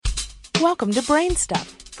Welcome to Brain Stuff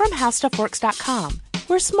from HowStuffWorks.com,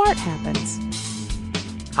 where smart happens.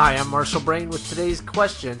 Hi, I'm Marshall Brain with today's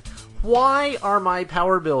question. Why are my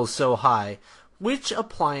power bills so high? Which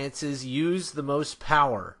appliances use the most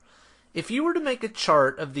power? If you were to make a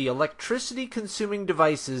chart of the electricity-consuming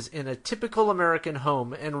devices in a typical American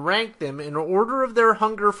home and rank them in order of their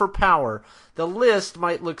hunger for power, the list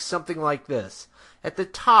might look something like this. At the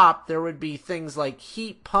top, there would be things like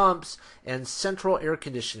heat pumps and central air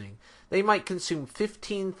conditioning. They might consume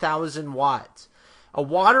 15,000 watts. A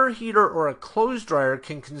water heater or a clothes dryer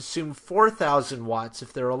can consume 4,000 watts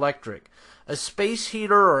if they're electric. A space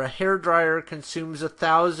heater or a hair dryer consumes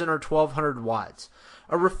 1,000 or 1,200 watts.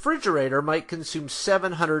 A refrigerator might consume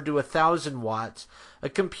 700 to 1,000 watts. A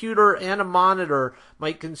computer and a monitor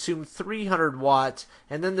might consume 300 watts.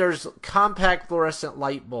 And then there's compact fluorescent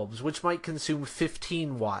light bulbs, which might consume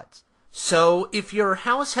 15 watts. So if your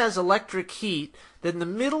house has electric heat, then the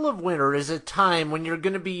middle of winter is a time when you're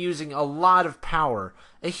going to be using a lot of power.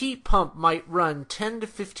 A heat pump might run 10 to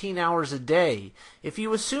 15 hours a day. If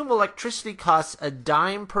you assume electricity costs a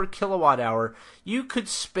dime per kilowatt hour, you could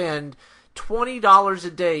spend $20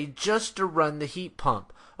 a day just to run the heat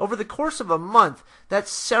pump. Over the course of a month,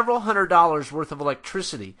 that's several $100s worth of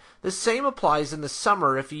electricity. The same applies in the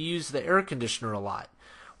summer if you use the air conditioner a lot.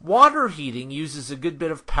 Water heating uses a good bit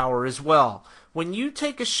of power as well. When you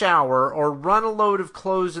take a shower or run a load of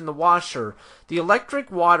clothes in the washer, the electric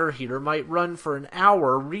water heater might run for an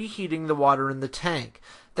hour reheating the water in the tank.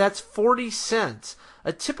 That's 40 cents.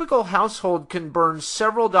 A typical household can burn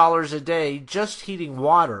several dollars a day just heating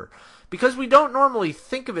water. Because we don't normally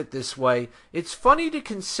think of it this way, it's funny to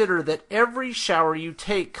consider that every shower you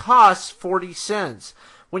take costs 40 cents.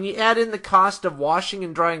 When you add in the cost of washing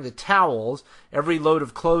and drying the towels, every load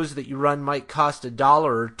of clothes that you run might cost $1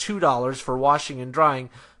 or $2 for washing and drying,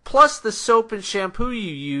 plus the soap and shampoo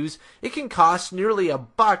you use, it can cost nearly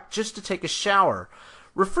 $1 just to take a shower.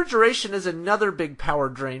 Refrigeration is another big power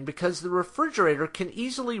drain because the refrigerator can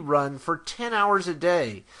easily run for 10 hours a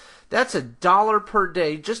day. That's $1 per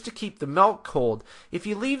day just to keep the milk cold. If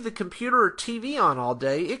you leave the computer or TV on all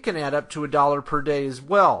day, it can add up to $1 per day as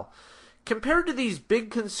well. Compared to these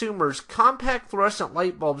big consumers, compact fluorescent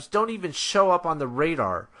light bulbs don't even show up on the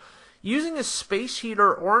radar. Using a space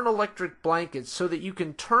heater or an electric blanket so that you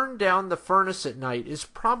can turn down the furnace at night is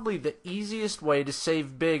probably the easiest way to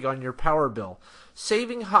save big on your power bill.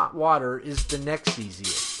 Saving hot water is the next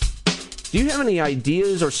easiest. Do you have any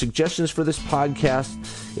ideas or suggestions for this podcast?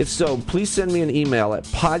 If so, please send me an email at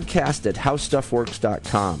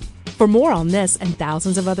podcast@howstuffworks.com. For more on this and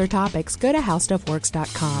thousands of other topics, go to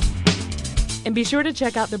HowStuffWorks.com. And be sure to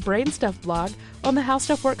check out the Brain Stuff blog on the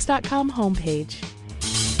HowStuffWorks.com homepage.